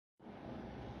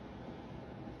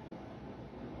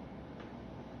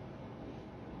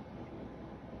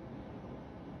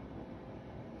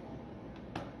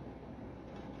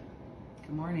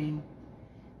Good morning.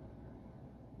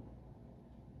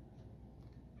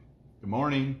 Good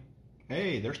morning.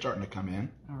 Hey, they're starting to come in.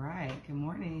 All right. Good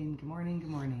morning. Good morning. Good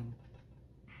morning.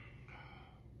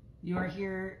 You are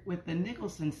here with the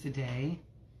Nicholsons today,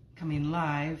 coming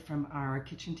live from our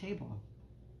kitchen table.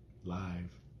 Live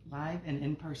and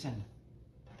in person.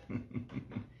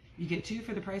 You get 2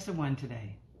 for the price of 1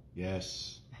 today.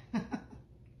 Yes.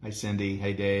 Hi, Cindy.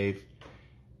 Hey, Dave.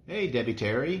 Hey, Debbie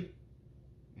Terry.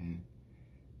 And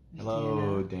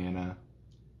hello, Dana.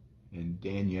 And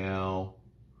Danielle.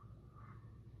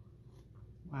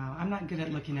 Wow, I'm not good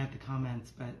at looking at the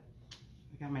comments, but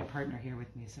I got my partner here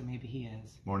with me, so maybe he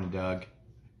is. Morning, Doug.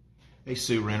 Hey,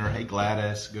 Sue Renner. Hey,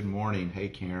 Gladys. Good morning. Hey,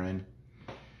 Karen.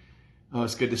 Oh,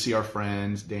 it's good to see our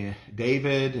friends,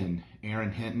 David and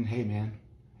Aaron Hinton. Hey, man.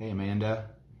 Hey, Amanda.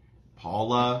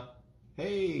 Paula.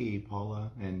 Hey,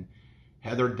 Paula. And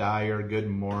Heather Dyer. Good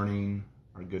morning.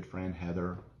 Our good friend,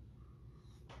 Heather.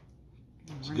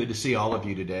 It's good to see all of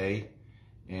you today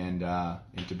and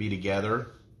to be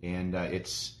together. And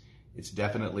it's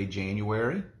definitely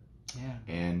January. Yeah.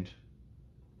 And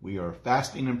we are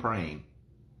fasting and praying.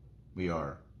 We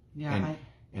are. Yeah.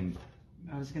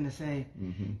 I was going to say,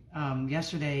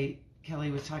 yesterday, Kelly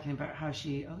was talking about how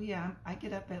I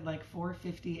get up at like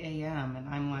 4:50 a.m. And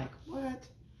I'm like, what?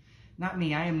 Not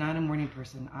me. I am not a morning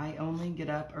person. I only get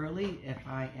up early if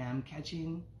I am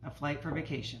catching a flight for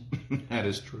vacation. That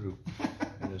is true.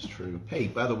 That is true. Hey,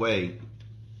 by the way, do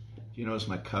you notice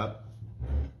my cup?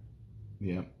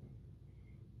 Yeah.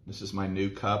 This is my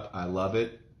new cup. I love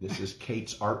it. This is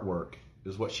Kate's artwork.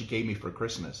 This is what she gave me for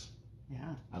Christmas.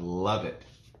 Yeah. I love it.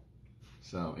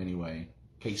 So anyway,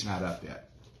 Kate's not up yet,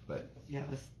 but yeah,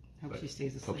 let's hope she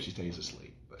stays asleep. Hope she stays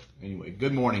asleep. But anyway,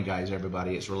 good morning, guys,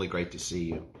 everybody. It's really great to see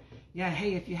you. Yeah.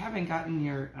 Hey, if you haven't gotten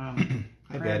your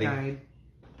prayer guide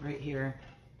right here,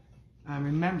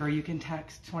 remember you can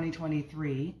text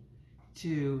 2023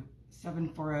 to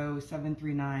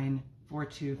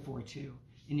 740-739-4242,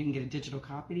 and you can get a digital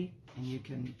copy, and it's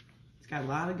got a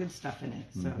lot of good stuff in it.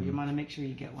 So you want to make sure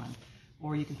you get one,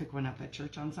 or you can pick one up at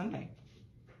church on Sunday.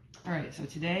 All right, so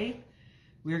today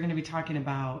we're going to be talking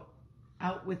about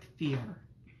out with fear.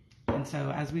 And so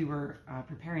as we were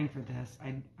preparing for this,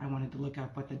 I wanted to look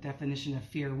up what the definition of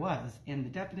fear was. And the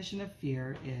definition of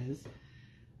fear is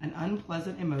an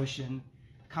unpleasant emotion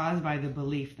caused by the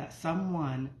belief that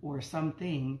someone or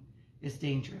something is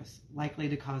dangerous, likely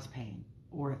to cause pain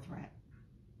or a threat.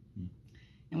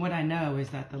 And what I know is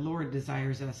that the Lord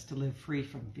desires us to live free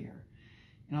from fear.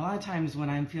 And a lot of times when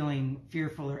I'm feeling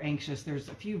fearful or anxious, there's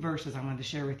a few verses I wanted to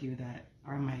share with you that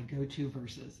are my go-to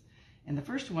verses. And the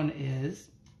first one is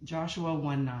Joshua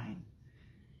 1:9.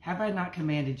 Have I not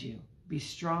commanded you? Be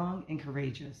strong and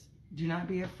courageous. Do not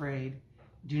be afraid.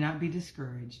 Do not be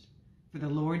discouraged. For the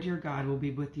Lord your God will be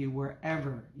with you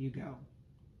wherever you go.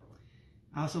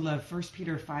 I also love 1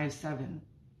 Peter 5:7.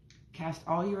 Cast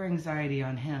all your anxiety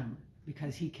on him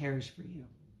because he cares for you.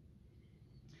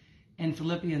 And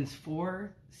Philippians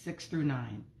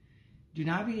 4:6-9. Do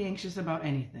not be anxious about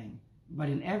anything, but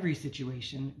in every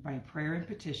situation, by prayer and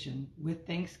petition, with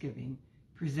thanksgiving,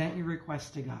 present your requests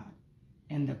to God.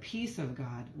 And the peace of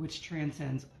God, which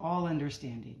transcends all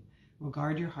understanding, will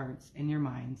guard your hearts and your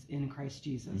minds in Christ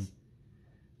Jesus.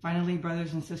 Finally,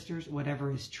 brothers and sisters,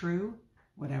 whatever is true,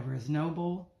 whatever is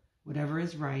noble, whatever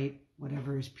is right,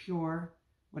 whatever is pure,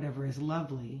 whatever is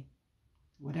lovely,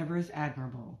 whatever is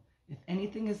admirable, if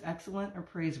anything is excellent or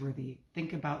praiseworthy,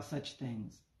 think about such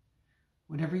things.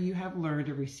 Whatever you have learned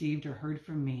or received or heard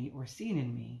from me or seen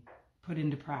in me, put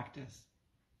into practice,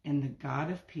 and the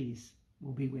God of peace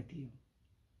will be with you.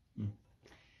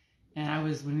 And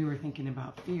when we were thinking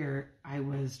about fear, I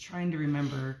was trying to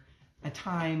remember a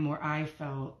time where I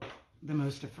felt the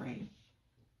most afraid.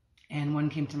 And one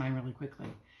came to mind really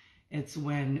quickly. It's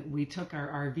when we took our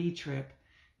RV trip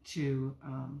to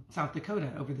South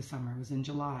Dakota over the summer. It was in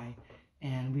July.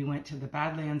 And we went to the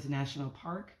Badlands National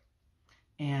Park.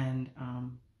 And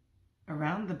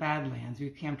around the Badlands, we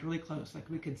camped really close. Like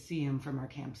we could see them from our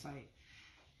campsite.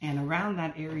 And around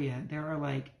that area, there are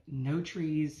like no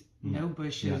trees, no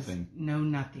bushes,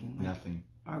 nothing. Like, nothing.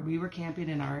 We were camping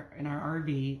in our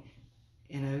RV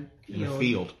in a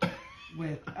field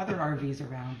with other RVs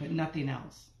around, but nothing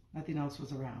else. Nothing else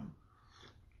was around.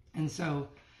 And so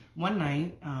one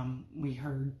night, we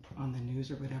heard on the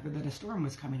news or whatever that a storm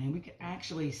was coming, and we could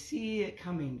actually see it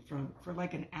coming for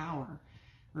like an hour.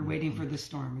 We're waiting for the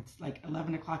storm. It's like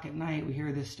 11 o'clock at night. We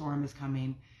hear this storm is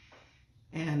coming.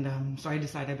 And so I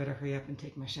decided I better hurry up and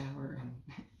take my shower and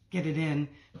get it in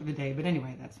for the day. But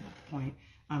anyway, that's not the point.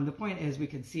 The point is we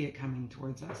could see it coming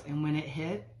towards us. And when it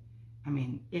hit, I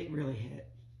mean, it really hit.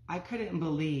 I couldn't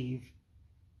believe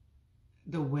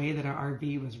the way that our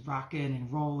RV was rocking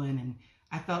and rolling, and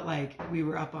I felt like we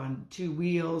were up on two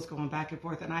wheels going back and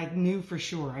forth, and I knew for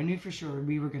sure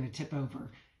we were going to tip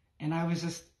over. And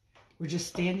we're just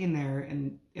standing there,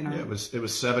 and it was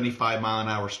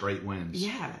 75-mile-an-hour straight winds.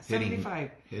 Yeah,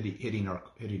 75 hitting our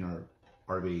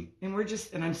RV.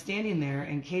 And I'm standing there,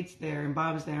 and Kate's there, and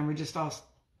Bob's there, and we're just all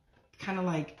kind of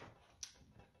like,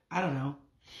 I don't know,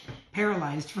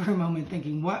 paralyzed for a moment,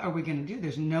 thinking, what are we going to do?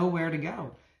 There's nowhere to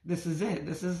go. This is it.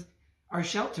 This is our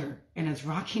shelter, and it's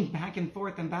rocking back and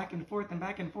forth and back and forth and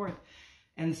back and forth.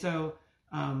 And so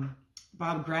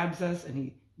Bob grabs us, and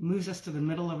he moves us to the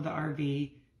middle of the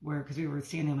RV, because we were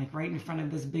standing like right in front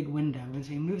of this big window. And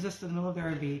so he moves us to the middle of the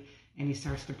RV, and he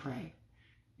starts to pray.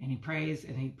 And he prays,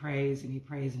 and he prays, and he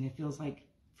prays, and it feels like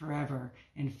forever.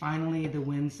 And finally the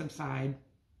winds subside.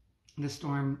 The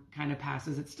storm kind of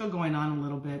passes. It's still going on a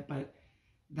little bit, but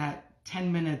that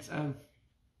 10 minutes of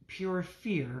pure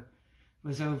fear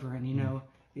was over. And,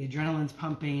 the adrenaline's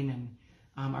pumping, and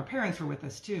our parents were with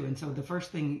us too. And so the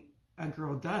first thing a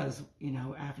girl does,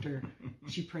 after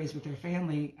she prays with her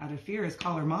family out of fear, is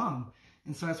call her mom.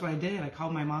 And so that's what I did. I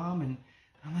called my mom, and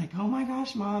I'm like, oh my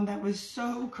gosh, Mom, that was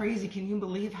so crazy. Can you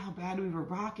believe how bad we were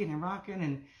rocking and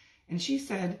rocking? And she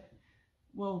said,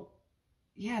 well,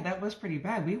 yeah, that was pretty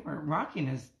bad. We weren't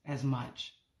rocking as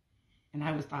much. And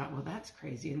I thought, well, that's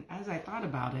crazy. And as I thought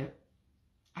about it,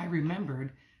 I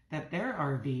remembered that their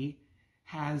RV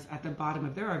has, at the bottom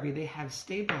of their RV, they have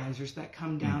stabilizers that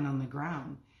come down on the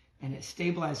ground, and it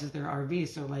stabilizes their RV.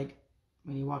 So like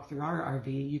when you walk through our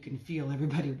RV, you can feel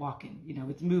everybody walking,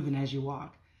 it's moving as you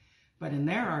walk. But in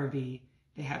their RV,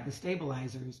 they have the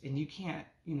stabilizers, and you can't,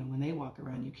 when they walk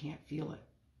around, you can't feel it.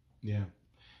 Yeah.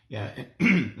 Yeah.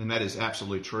 And that is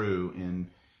absolutely true.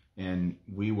 And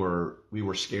we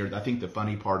were scared. I think the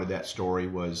funny part of that story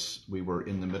was we were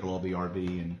in the middle of the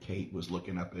RV, and Kate was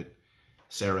looking up at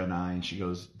Sarah and I, and she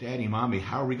goes, Daddy, Mommy,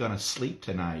 how are we going to sleep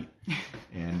tonight?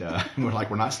 And we're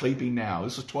like, we're not sleeping now.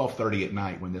 This was 12:30 at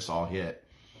night when this all hit.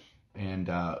 And,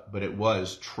 but it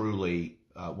was truly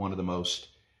one of the most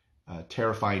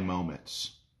terrifying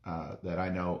moments that I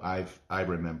know I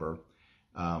remember.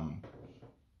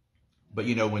 But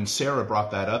when Sarah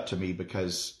brought that up to me,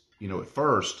 because at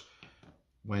first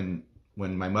when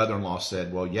my mother-in-law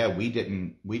said, well, yeah, we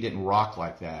didn't rock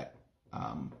like that,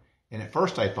 and at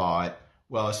first I thought,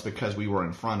 well, it's because we were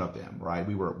in front of them, right?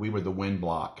 We were the wind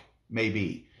block,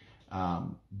 maybe,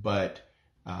 but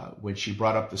when she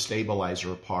brought up the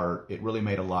stabilizer part, it really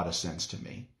made a lot of sense to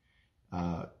me,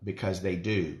 because they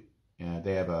do.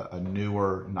 They have a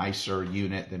newer, nicer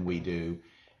unit than we do,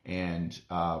 and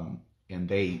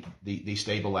these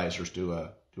stabilizers do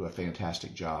a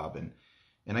fantastic job.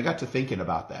 And I got to thinking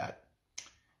about that,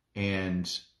 and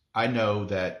I know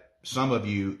that some of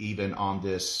you, even on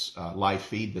this live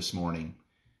feed this morning,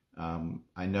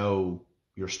 I know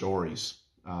your stories.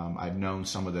 I've known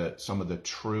some of the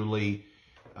truly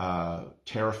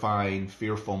terrifying,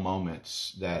 fearful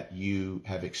moments that you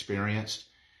have experienced.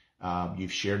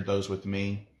 You've shared those with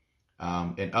me,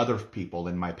 and other people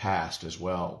in my past as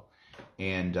well.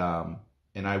 And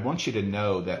I want you to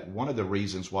know that one of the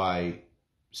reasons why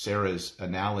Sarah's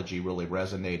analogy really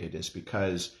resonated is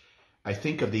because I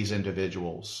think of these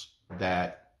individuals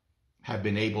that have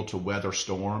been able to weather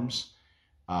storms,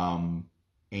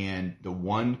 and the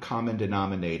one common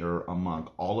denominator among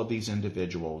all of these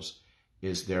individuals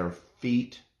is their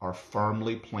feet are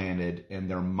firmly planted and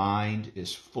their mind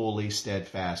is fully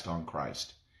steadfast on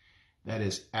Christ. That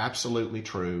is absolutely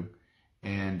true,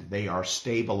 and they are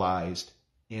stabilized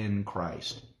in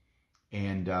Christ.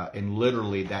 And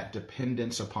literally that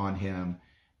dependence upon Him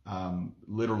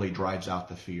literally drives out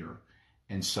the fear.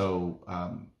 And so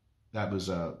that was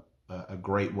a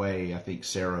great way. I think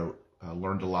Sarah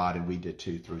learned a lot, and we did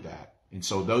too through that. And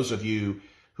so those of you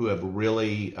who have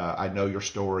really, I know your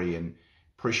story and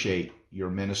appreciate your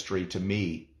ministry to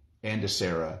me and to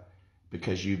Sarah,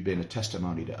 because you've been a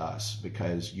testimony to us,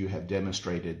 because you have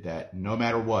demonstrated that no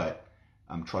matter what,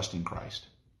 I'm trusting Christ.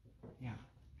 Yeah.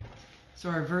 So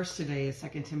our verse today is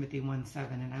 2 Timothy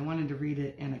 1:7, and I wanted to read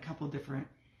it in a couple different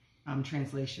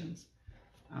translations.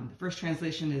 The first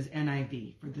translation is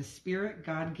NIV. For the Spirit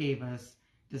God gave us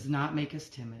does not make us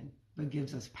timid, but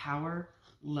gives us power,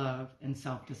 love, and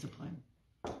self-discipline.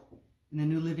 And the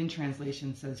New Living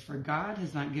Translation says, for God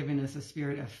has not given us a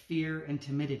spirit of fear and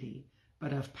timidity,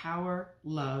 but of power,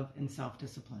 love, and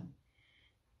self-discipline.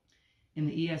 In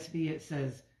the ESV it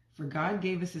says, for God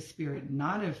gave us a spirit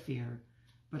not of fear,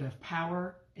 but of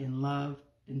power and love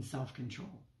and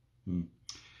self-control.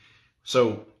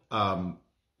 So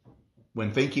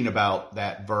when thinking about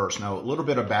that verse, now a little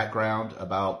bit of background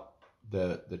about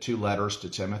the two letters to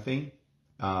Timothy.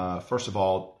 first of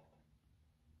all,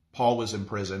 Paul was in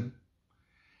prison,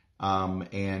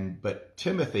 but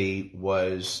Timothy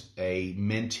was a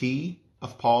mentee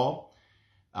of Paul.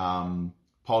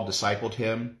 Paul discipled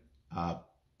him,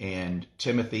 and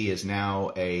Timothy is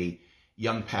now a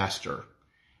young pastor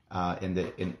in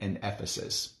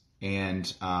Ephesus.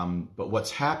 And but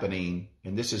what's happening,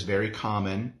 and this is very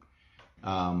common,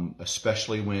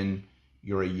 especially when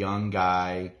you're a young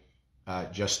guy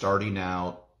just starting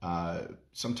out.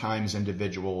 Sometimes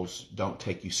individuals don't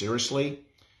take you seriously,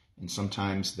 and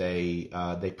sometimes they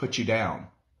put you down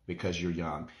because you're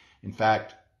young. In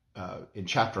fact, in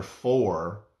chapter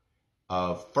 4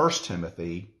 of 1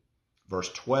 Timothy,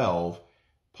 verse 12,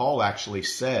 Paul actually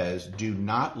says, "Do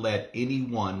not let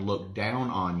anyone look down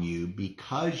on you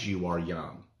because you are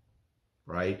young,"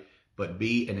 right? But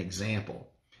be an example.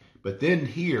 But then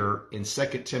here in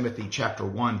 2 Timothy chapter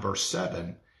 1, verse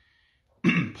 7,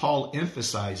 Paul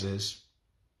emphasizes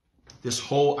this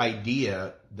whole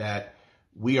idea that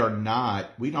we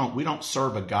don't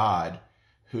serve a God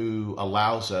who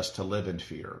allows us to live in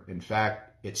fear. In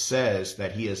fact, it says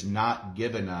that he has not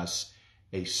given us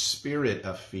a spirit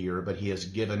of fear, but he has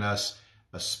given us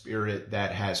a spirit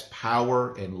that has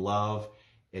power and love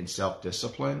and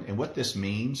self-discipline. And what this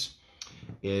means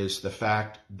is the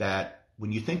fact that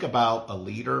when you think about a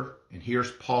leader, and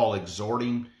here's Paul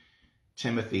exhorting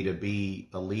Timothy to be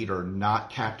a leader not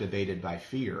captivated by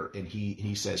fear, and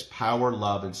he says power,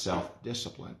 love, and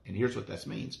self-discipline. And here's what that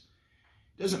means.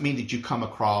 It doesn't mean that you come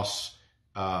across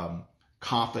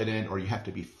confident, or you have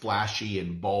to be flashy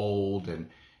and bold and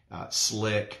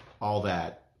slick, all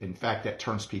that. In fact, that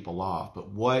turns people off. But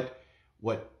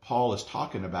what Paul is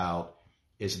talking about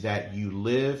is that you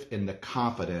live in the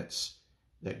confidence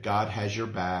that God has your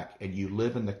back, and you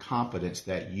live in the confidence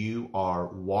that you are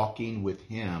walking with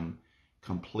him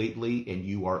completely, and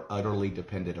you are utterly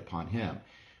dependent upon him.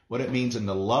 What it means in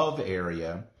the love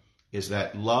area is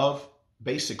that love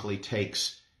basically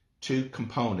takes two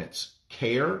components,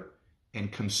 care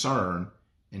and concern,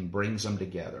 and brings them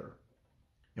together.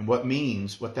 And what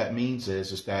that means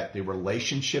is that the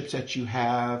relationships that you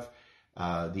have,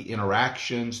 the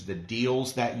interactions, the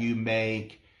deals that you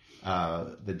make,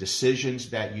 the decisions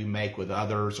that you make with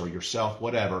others or yourself,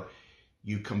 whatever,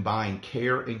 you combine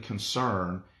care and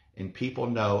concern, and people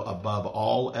know above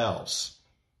all else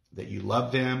that you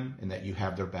love them and that you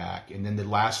have their back. And then the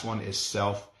last one is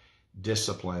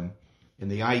self-discipline. And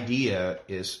the idea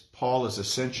is Paul is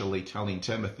essentially telling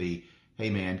Timothy, hey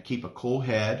man, keep a cool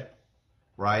head,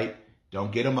 right?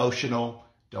 Don't get emotional.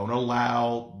 Don't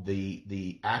allow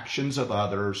the actions of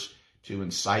others to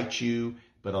incite you,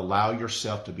 but allow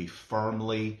yourself to be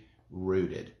firmly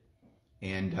rooted.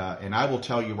 And I will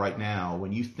tell you right now,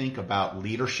 when you think about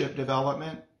leadership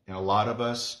development, and a lot of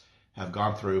us have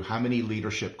gone through how many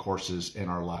leadership courses in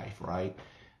our life, right?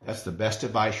 That's the best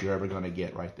advice you're ever going to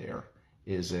get right there,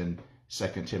 is in 2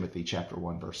 Timothy chapter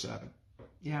 1, verse 7.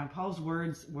 Yeah, Paul's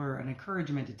words were an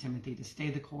encouragement to Timothy to stay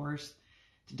the course,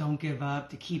 to don't give up,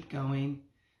 to keep going.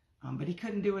 But he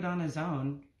couldn't do it on his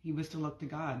own. He was to look to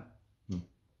God.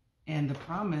 And the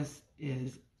promise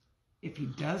is, if he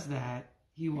does that,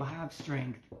 he will have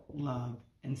strength, love,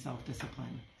 and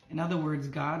self-discipline. In other words,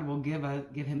 God will give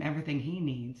him everything he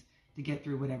needs to get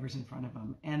through whatever's in front of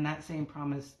him. And that same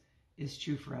promise is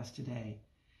true for us today.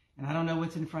 And I don't know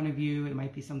what's in front of you. It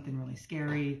might be something really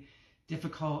scary,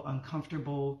 difficult,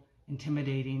 uncomfortable,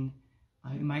 intimidating.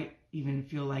 It might even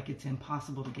feel like it's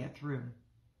impossible to get through.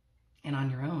 And on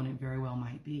your own, it very well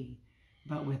might be.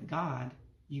 But with God,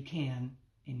 you can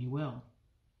and you will.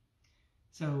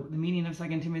 So the meaning of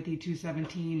 2 Timothy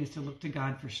 2:17 is to look to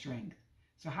God for strength.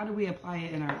 So how do we apply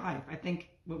it in our life? I think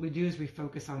what we do is we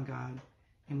focus on God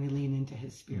and we lean into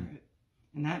his spirit.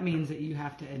 And that means that you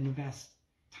have to invest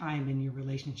time in your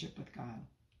relationship with God.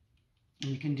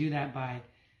 And you can do that by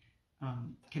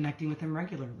connecting with him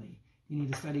regularly. You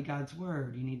need to study God's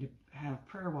word. You need to have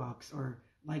prayer walks, or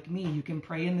like me, you can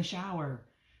pray in the shower.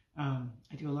 I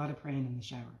do a lot of praying in the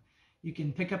shower. You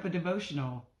can pick up a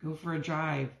devotional, go for a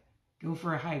drive, go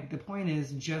for a hike. The point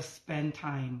is just spend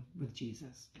time with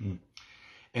Jesus.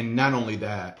 And not only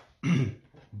that,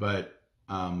 but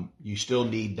you still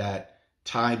need that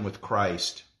time with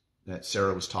Christ that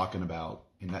Sarah was talking about,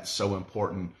 and that's so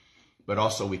important. But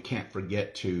also we can't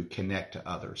forget to connect to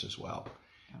others as well.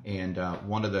 And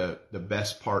one of the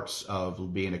best parts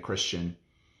of being a Christian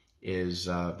is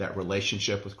that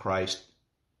relationship with Christ,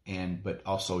 but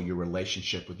also your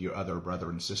relationship with your other brother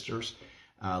and sisters.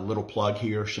 Little plug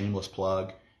here, shameless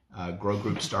plug. Grow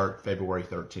Group start February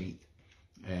 13th.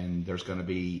 And there's going to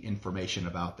be information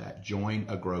about that. Join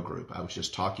a Grow Group. I was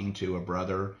just talking to a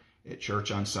brother at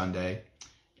church on Sunday,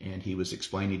 And he was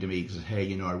explaining to me, he said,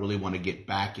 hey, I really want to get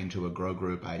back into a grow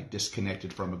group. I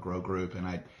disconnected from a grow group, and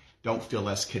I don't feel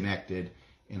as connected,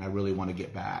 and I really want to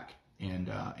get back. And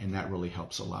that really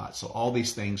helps a lot. So all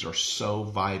these things are so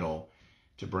vital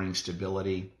to bring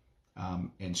stability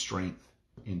and strength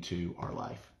into our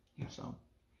life. Yeah. So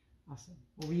awesome.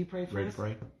 Well, will you pray for ready us? to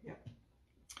pray? Yep.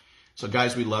 So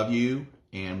guys, we love you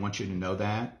and want you to know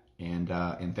that.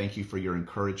 And thank you for your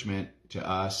encouragement to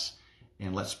us.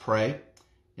 And let's pray.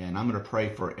 And I'm going to pray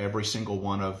for every single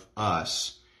one of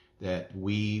us that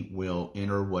we will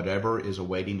enter whatever is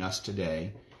awaiting us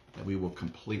today, that we will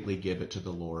completely give it to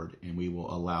the Lord, and we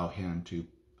will allow him to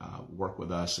work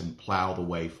with us and plow the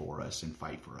way for us and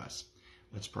fight for us.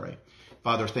 Let's pray.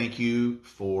 Father, thank you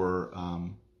for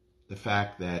the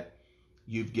fact that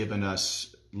you've given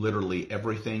us literally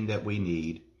everything that we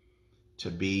need to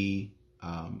be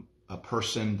a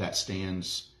person that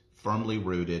stands firmly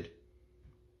rooted,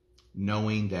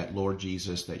 knowing that, Lord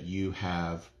Jesus, that you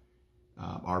have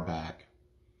our back.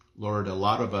 Lord, a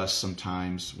lot of us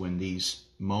sometimes, when these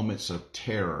moments of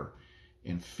terror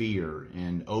and fear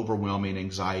and overwhelming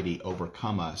anxiety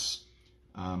overcome us,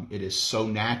 it is so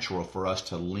natural for us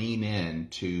to lean in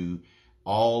to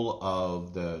all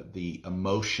of the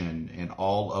emotion and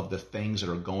all of the things that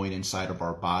are going inside of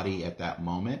our body at that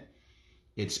moment.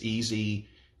 It's easy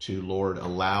to, Lord,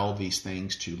 allow these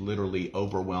things to literally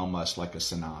overwhelm us like a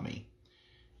tsunami.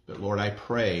 But Lord, I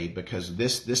pray, because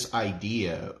this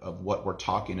idea of what we're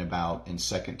talking about in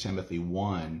 2 Timothy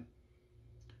 1,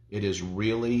 it is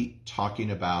really talking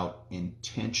about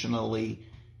intentionally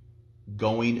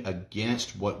going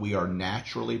against what we are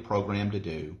naturally programmed to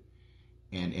do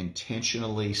and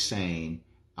intentionally saying,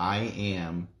 I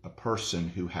am a person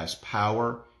who has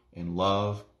power and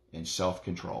love and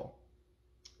self-control.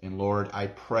 And Lord, I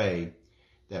pray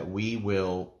that we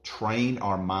will train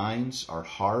our minds, our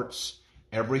hearts,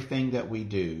 everything that we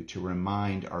do to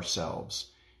remind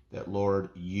ourselves that, Lord,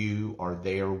 you are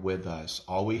there with us.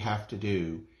 All we have to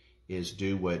do is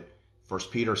do what 1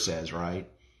 Peter says, right?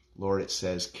 Lord, it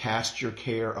says, cast your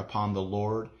care upon the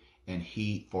Lord,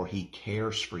 for he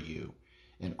cares for you.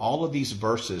 And all of these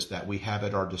verses that we have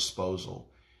at our disposal,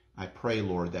 I pray,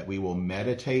 Lord, that we will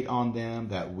meditate on them,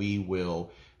 that we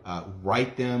will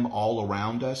write them all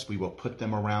around us. We will put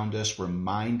them around us,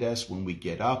 remind us when we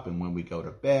get up and when we go to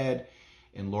bed.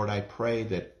 And Lord, I pray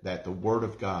that the Word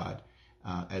of God,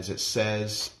 as it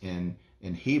says in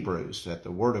Hebrews, that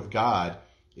the Word of God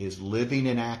is living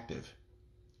and active.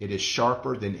 It is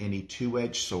sharper than any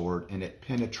two-edged sword, and it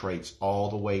penetrates all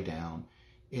the way down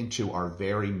into our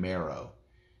very marrow.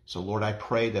 So Lord, I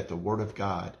pray that the Word of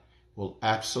God will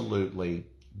absolutely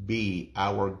be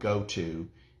our go-to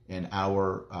and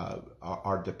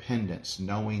our dependence,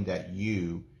 knowing that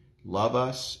you love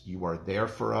us, you are there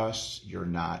for us, you're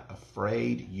not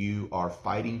afraid, you are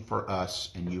fighting for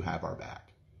us, and you have our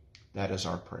back. That is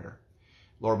our prayer.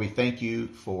 Lord, we thank you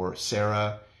for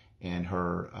Sarah and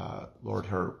her, Lord,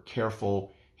 her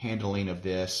careful handling of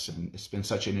this, and it's been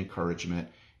such an encouragement.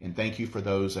 And thank you for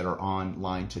those that are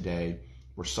online today.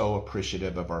 We're so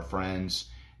appreciative of our friends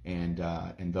and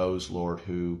those, Lord,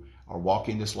 who are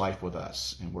walking this life with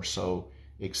us. And we're so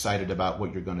excited about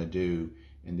what you're going to do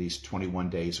in these 21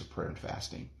 days of prayer and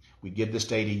fasting. We give this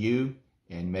day to you,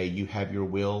 and may you have your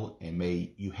will, and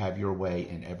may you have your way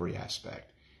in every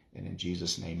aspect. And in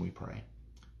Jesus' name we pray.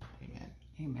 Amen.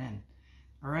 Amen.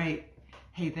 All right.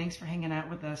 Hey, thanks for hanging out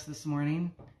with us this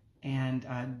morning. And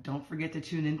don't forget to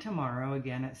tune in tomorrow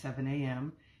again at 7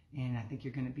 a.m. And I think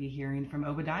you're going to be hearing from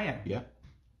Obadiah. Yeah,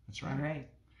 that's right. All right.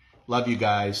 Love you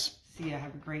guys. See ya.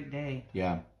 Have a great day.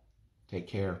 Yeah. Take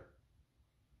care.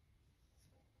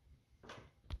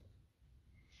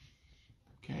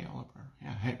 Okay, Oliver.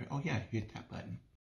 Yeah. Oh, yeah. Hit that button.